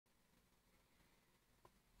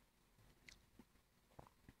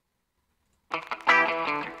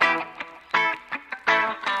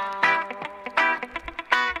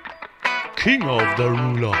king of the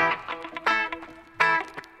ruler.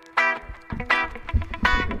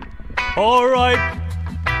 Alright.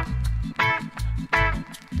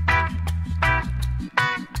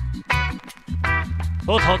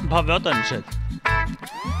 Los, haut ein paar Wörter in den Chat.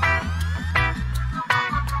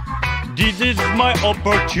 This is my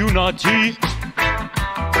opportunity.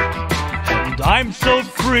 And I'm so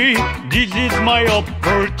free. This is my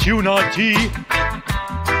opportunity.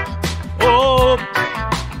 Oh,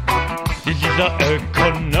 this is the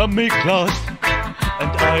economy class.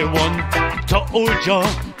 And I want to ya.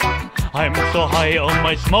 I'm so high on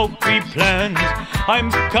my smoky plans.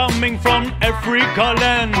 I'm coming from Africa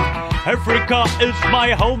land. Africa is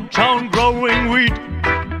my hometown growing wheat.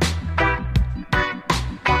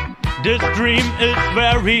 This dream is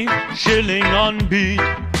very chilling on beat.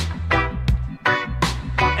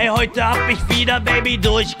 Ey, heute hab ich wieder Baby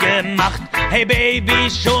durchgemacht. Hey Baby,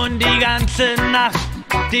 schon die ganze Nacht.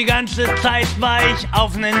 Die ganze Zeit war ich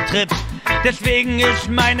auf nen Trip. Deswegen ist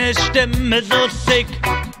meine Stimme so sick.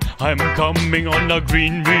 I'm coming on the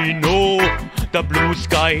green Reno, the blue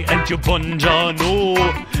sky and your bonjano.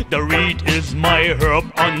 The reed is my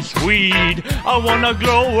herb on sweet. I wanna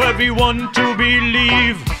glow everyone to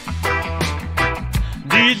believe.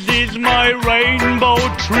 This is my rainbow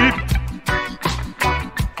trip.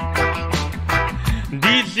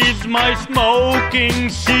 This is my smoking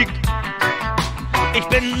sick. Ich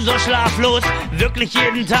bin so schlaflos, wirklich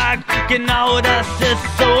jeden Tag. Genau das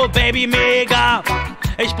ist so, Baby, mega.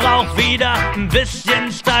 Ich brauch wieder ein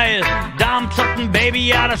bisschen Style. Darmzocken, Baby,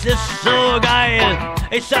 ja, das ist so geil.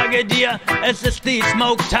 Ich sage dir, es ist die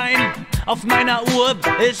Smoke Time. Auf meiner Uhr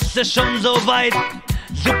ist es schon so weit.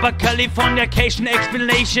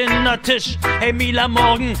 Supercalifragilisticexpialidocious na Tisch. Hey Mila,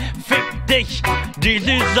 morgen fick dich. This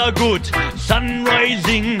is a good sun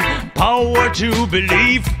rising. Power to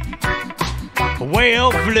believe. Way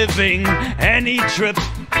of living. Any trip.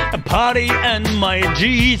 A party and my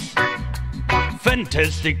G's.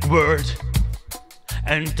 Fantastic word.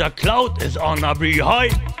 And the cloud is on a be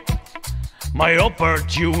high. My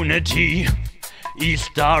opportunity is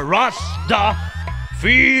the Rasta.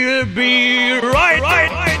 Feel be right.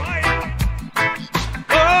 Right.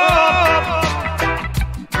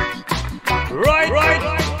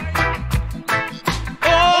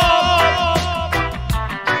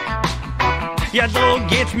 Ja, so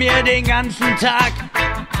geht's mir den ganzen Tag.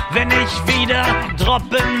 Wenn ich wieder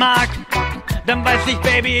droppen mag, dann weiß ich,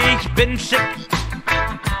 Baby, ich bin sick.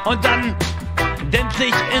 Und dann dance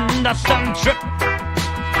ich in das Suntrip.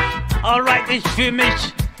 Alright, ich fühl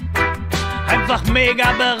mich einfach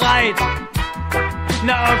mega bereit.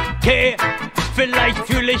 Na okay, vielleicht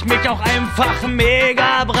fühle ich mich auch einfach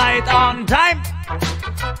mega breit. On time.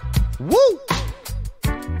 Woo!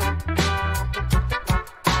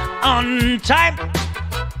 On time.